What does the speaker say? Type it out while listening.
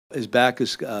His back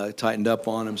is tightened up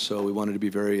on him, so we wanted to be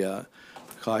very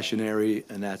cautionary,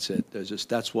 and that's it.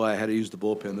 That's why I had to use the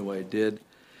bullpen the way I did.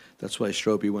 That's why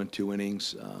Stropey went 2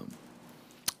 innings,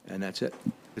 and that's it.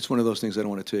 It's one of those things I don't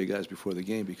want to tell you guys before the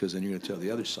game because then you're going to tell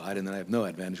the other side, and then I have no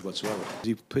advantage whatsoever.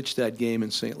 He pitched that game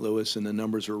in St. Louis, and the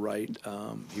numbers are right.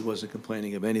 He wasn't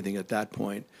complaining of anything at that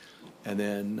point. And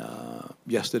then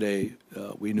yesterday,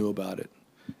 we knew about it,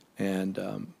 and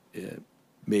it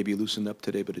maybe loosened up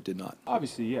today, but it did not.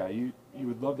 Obviously, yeah, you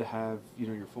would love to have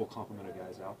your full complement of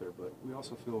guys out there, but we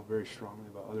also feel very strongly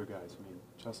about other guys. I mean,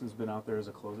 Justin's been out there as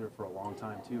a closer for a long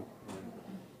time too,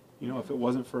 and if it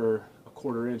wasn't for a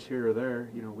quarter inch here or there,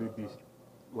 we'd be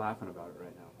laughing about it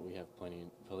right now. We have plenty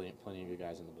of good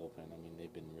guys in the bullpen. I mean,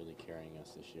 they've been really carrying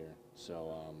us this year.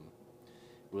 So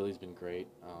Willie's been great.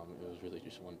 It was really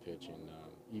just one pitch, and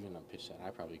even a pitch that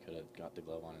I probably could have got the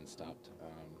glove on and stopped.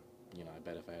 I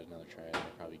bet if I had another try,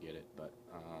 I'd probably get it. But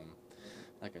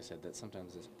like I said,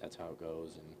 sometimes that's how it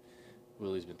goes. And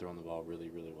Willie's been throwing the ball really,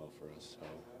 really well for us. So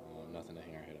nothing to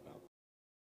hang our head about.